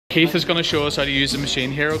Keith is going to show us how to use the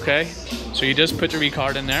machine here, okay? So you just put your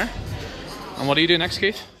e-card in there. And what do you do next,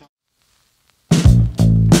 Keith?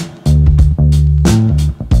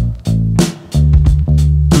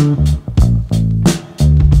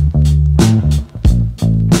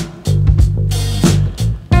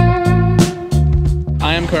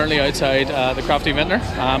 I am currently outside the Crafty Vintner.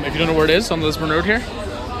 If you don't know where it is, on the Lisburn Road here.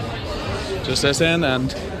 Just this end,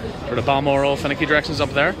 and for the Balmoral finicky directions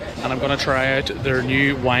up there, and I'm going to try out their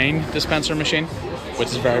new wine dispenser machine, which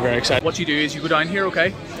is very, very exciting. What you do is you go down here,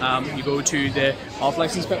 okay? You go to the off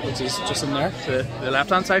license bit, which is just in there to the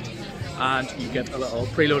left hand side, and you get a little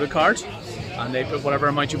preloaded card, and they put whatever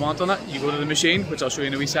amount you want on it. You go to the machine, which I'll show you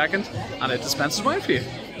in a wee second, and it dispenses wine for you.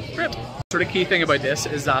 Great. Sort of key thing about this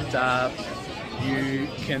is that you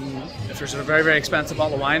can, if there's a very, very expensive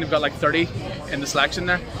bottle of wine, we've got like 30 in the selection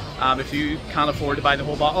there. If you can't afford to buy the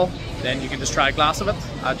whole bottle, then you can just try a glass of it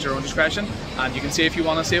at your own discretion, and you can see if you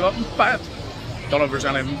want to save up and buy it. Don't know if there's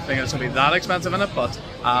anything that's going to be that expensive in it, but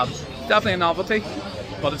definitely a novelty,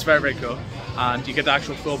 but it's very, very cool. And you get the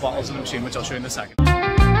actual full bottles in the machine, which I'll show you in a second.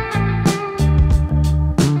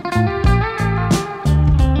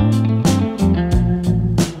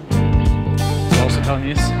 Also telling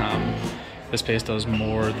you, this place does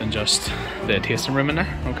more than just the tasting room in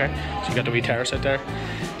there, okay? So you got the wee terrace out there,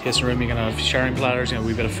 tasting room, you can have sharing platters, you know, a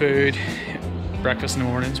wee bit of food, breakfast in the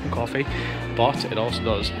morning, some coffee, but it also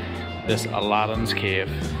does this Aladdin's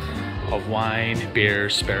cave of wine,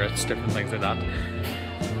 beers, spirits, different things like that.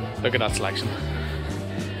 Look at that selection.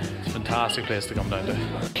 It's a fantastic place to come down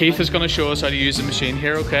to. Keith is going to show us how to use the machine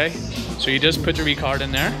here, okay? So you just put your wee card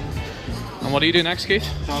in there. And what do you do next, Keith?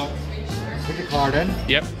 So, put your card in.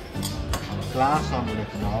 Yep. Glass under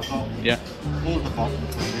the nozzle. Yeah. Hold the button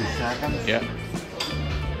for 2 seconds. Yeah.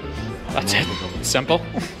 That's it. Simple.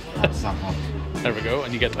 That's simple. There we go,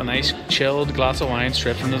 and you get a nice chilled glass of wine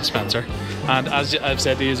straight from the dispenser. And as I've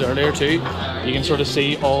said to you earlier too, you can sort of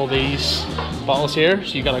see all these bottles here.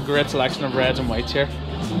 So you got a great selection of reds and whites here.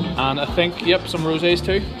 And I think, yep, some rosés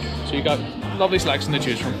too. So you got a lovely selection to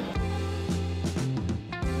choose from.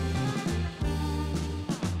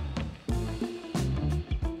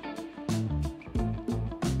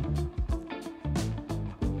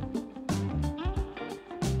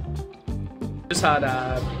 Just had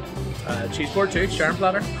a cheese board too, sharing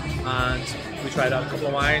platter, and we tried out a couple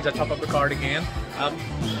of wines. I top up the card again.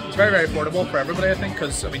 It's very, very affordable for everybody, I think,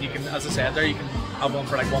 because I mean, you can, as I said there, you can have one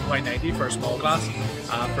for like £1.90 for a small glass.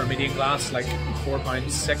 For a medium glass, like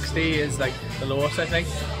 £4.60 is like the lowest, I think,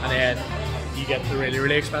 and then you get the really,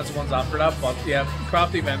 really expensive ones after that. But yeah,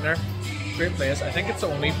 Crafty Vintner, great place. I think it's the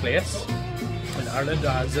only place in Ireland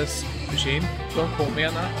that has this machine. Don't quote me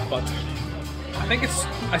on that, but I think it's,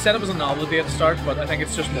 I said it was a novelty at the start, but I think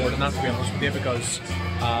it's just more than that, to be honest with you, because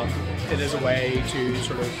it is a way to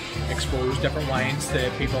sort of expose different wines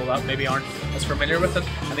to people that maybe aren't as familiar with it.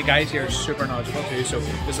 And the guys here are super knowledgeable too, so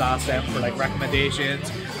just ask them for like recommendations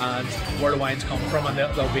and where the wines come from, and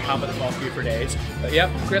they'll be happy to talk to you for days. But yeah,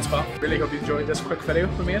 great spot. Really hope you enjoyed this quick video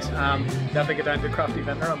from me. Definitely get down to Crafty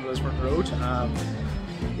Vintner on the Lisburn Road.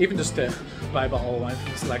 Even just to buy a bottle of wine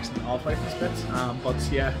from the selection off license bits. But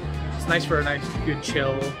yeah, it's nice for a nice, good,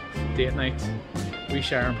 chill date night. We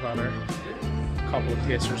sharing platter, a couple of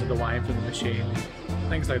tasters of the wine from the machine,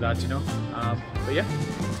 things like that, you know. But yeah,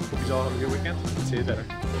 hope you all have a good weekend. See you later.